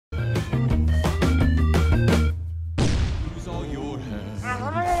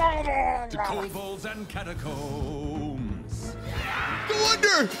Kobolds and Catacombs. The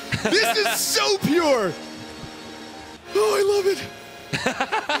wonder! This is so pure! Oh, I love it!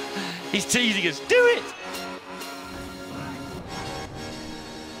 He's teasing us. Do it!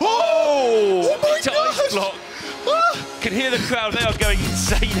 Oh! Oh my Ice gosh! block. Ah! Can hear the crowd. They are going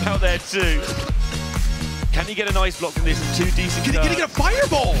insane out there too. Can he get an ice block from this? And 2 decent Can he get a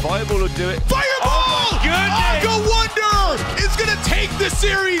fireball? Fireball will do it. Fireball! Oh my goodness! Aga Wonder is going to take the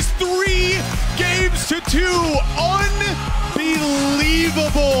series 3 games to 2.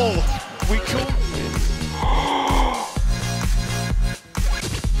 Unbelievable! We call it.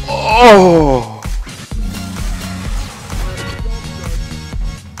 Oh!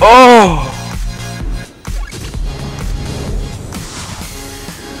 Oh!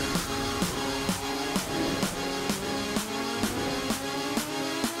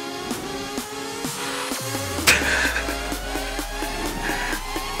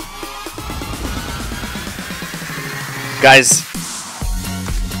 Guys,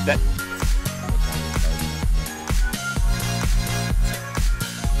 that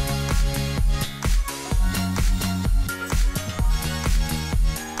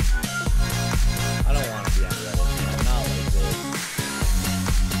I don't want to be on Reddit, man. Not like this.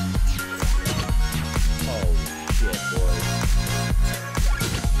 Holy shit, boys.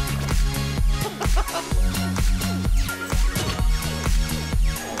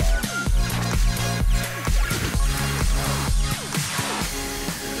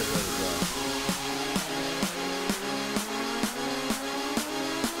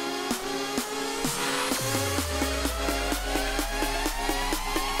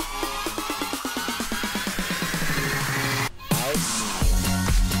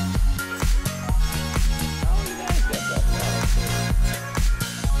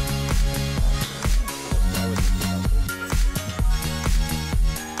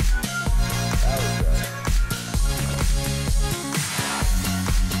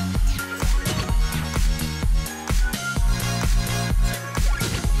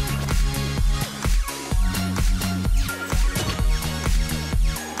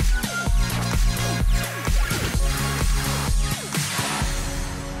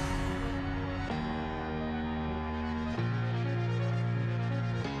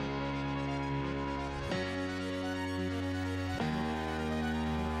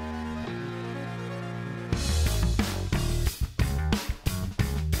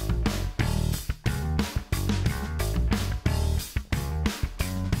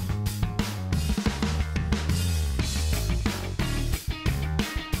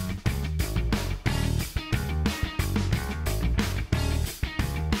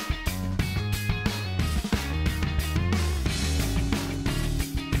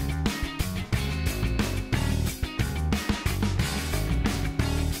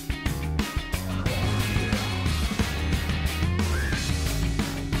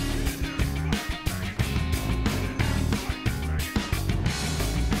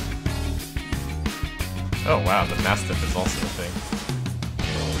 oh wow, the Mastiff is also a thing.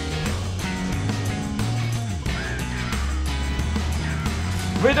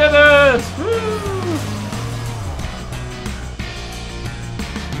 We did it! Woo!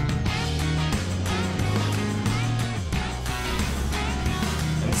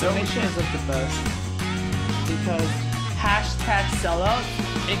 Information isn't the best because hashtag sellout,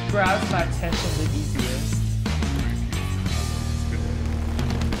 it grabs my attention the easiest.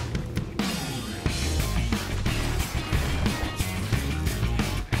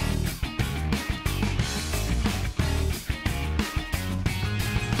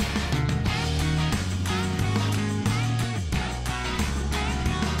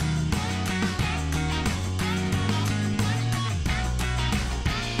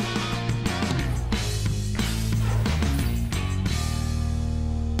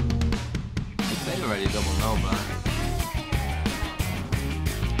 Already double Nova.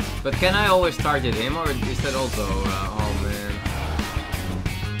 But can I always target him, or is that also? Oh man!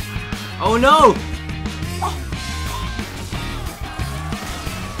 Oh no!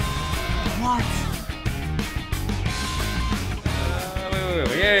 What?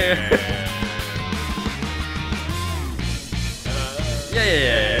 Wait, yeah.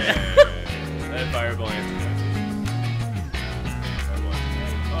 Yeah. That fireball answer.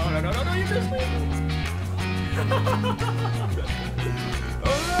 Oh no, you missed me!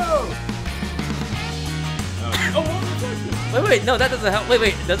 Oh no! Oh, Wait, no, that doesn't help.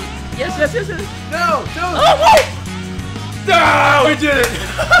 Wait, doesn't. Yes. no, don't! Oh, wait! No, we did it!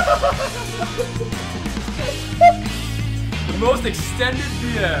 The most extended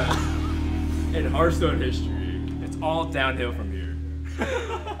DM in Hearthstone history. It's all downhill from here.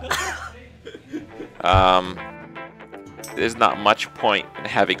 there's not much point in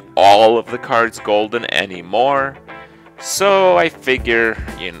having all of the cards golden anymore. So I figure,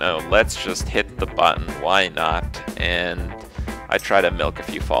 you know, let's just hit the button, why not? And I try to milk a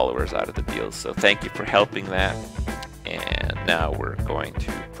few followers out of the deal, so thank you for helping that. And now we're going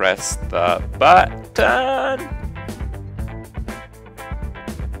to press the button.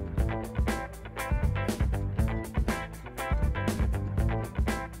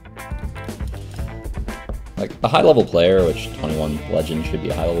 Like, a high-level player, which 21 Legend should be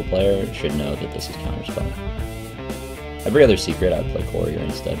a high-level player, should know that this is counterspell. Every other secret, I'd play Courier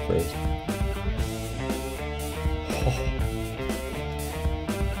instead first.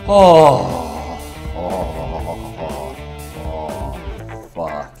 Oh,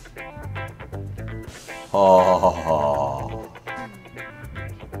 fuck. Oh.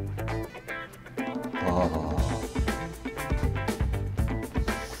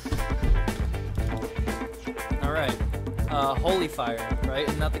 Alright. Holy Fire, right?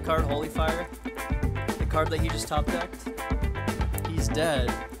 Isn't that the card Holy Fire? The card that he just top decked? He's dead.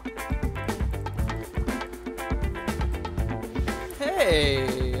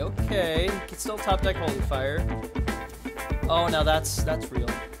 Hey, okay. He can still top deck Holy Fire. Oh, now that's real.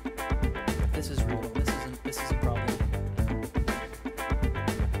 This is real. This is a problem.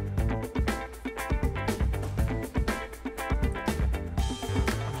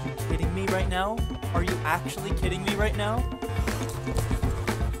 Are you kidding me right now? Are you actually kidding me right now?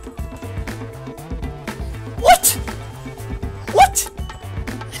 What? What?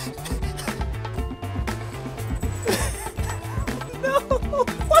 No.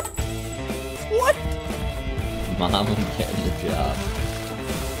 What? What? Mom getting the job.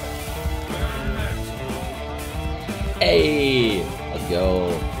 Hey, let's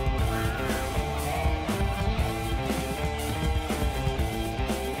go.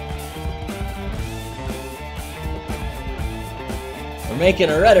 We're making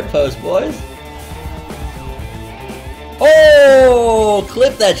a Reddit post, boys. Oh,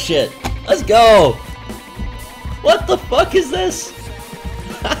 clip that shit. Let's go. What the fuck is this?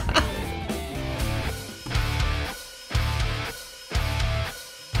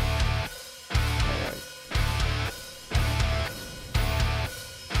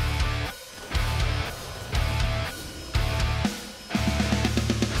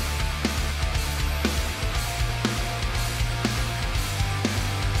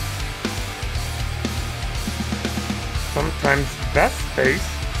 Sometimes best face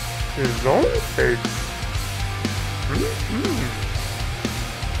is own face.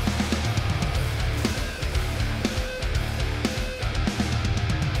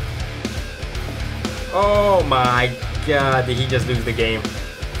 Oh my god, did he just lose the game?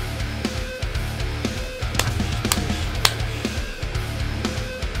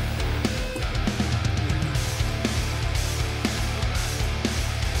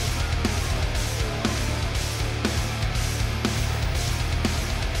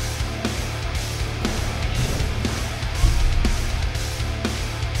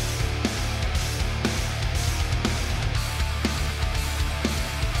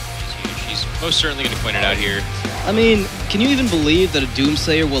 Most certainly going to point it out here. I mean, can you even believe that a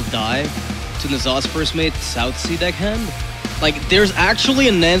Doomsayer will die to Nazaz's first mate South Sea deckhand? Like, there's actually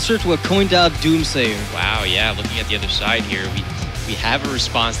an answer to a coined out Doomsayer. Wow, yeah, looking at the other side here, we have a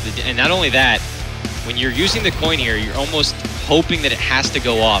response to the, and not only that, when you're using the coin here, you're almost hoping that it has to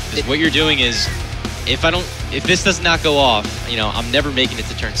go off. Because what you're doing is, if this does not go off, you know, I'm never making it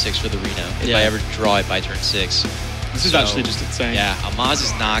to turn 6 for the Reno if I ever draw it by turn 6. This is actually just insane. Yeah, Amaz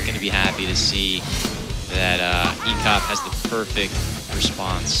is not going to be happy to see that ECOP has the perfect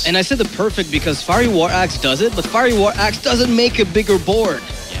response. And I said the perfect because Fiery War Axe does it, but Fiery War Axe doesn't make a bigger board.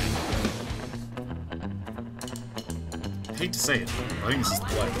 Yeah. I hate to say it, I think this is the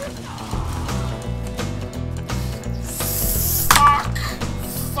play.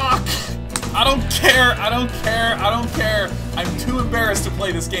 Fuck! I don't care, I don't care, I don't care. I'm too embarrassed to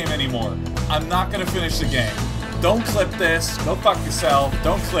play this game anymore. I'm not gonna finish the game. Don't clip this. Go fuck yourself.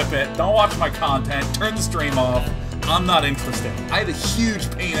 Don't clip it. Don't watch my content. Turn the stream off. I'm not interested. I have a huge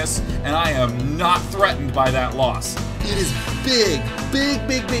penis, and I am not threatened by that loss. It is big. Big,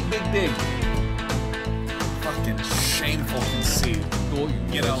 big, big, big, big. Fucking shameful conceit. 多鱼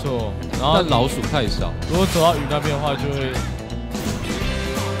You 没 know? 错，然后老鼠太少。如果走到鱼那边的话，就会，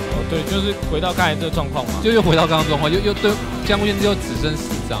对，就是回到刚才这个状况嘛，就又回到刚刚状况，又对江户县又只剩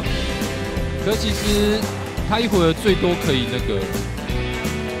10张。可是其实他一回合最多可以那个，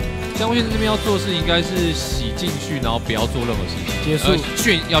江户县这边要做的事应该是洗进去，然后不要做任何事情，结束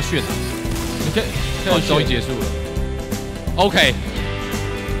要炫，你可以终于结束了。OK，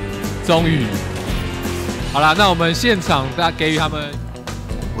 终于好啦，那我们现场大家给予他们。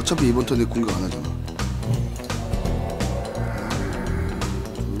 어차피 이번 턴에 공격 안 하잖아.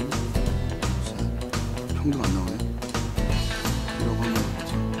 평등 안 나오네. 이러고 하면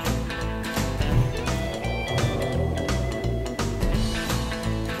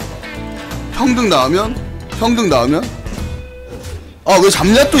평등 나오면 아 왜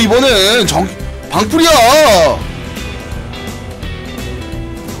잡냐 또 이번엔 방풀이야.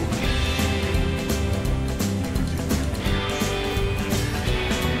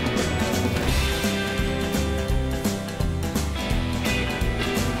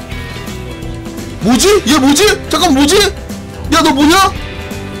 뭐지? 얘 뭐지? 잠깐 뭐지? 야 너 뭐냐?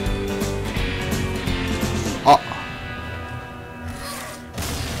 아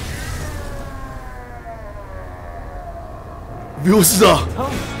묘수다.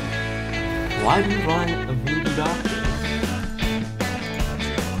 Why do you run a voodoo doctor?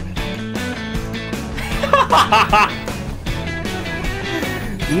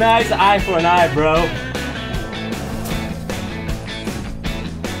 Nice eye for an eye, bro.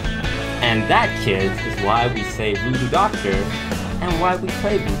 And that, kids, is why we say Voodoo Doctor and why we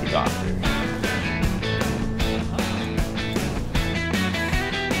play Voodoo Doctor.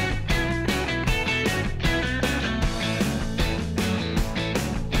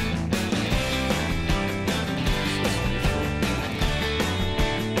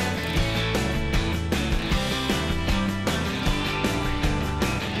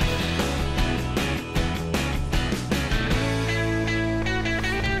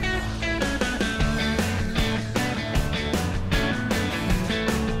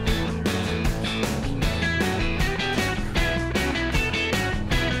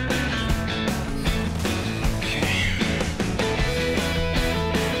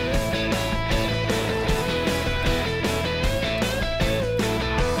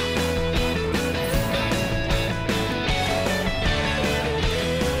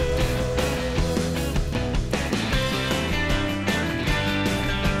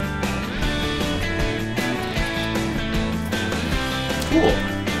 Cool.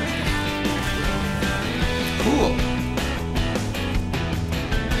 Cool.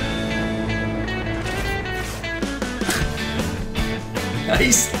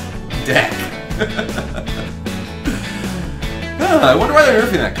 Nice deck. I wonder why they're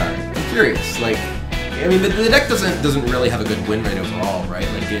nerfing that card. I'm curious. Like, I mean, the deck doesn't really have a good win rate overall, right?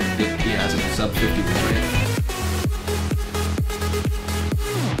 Like, it has a sub 50 win rate.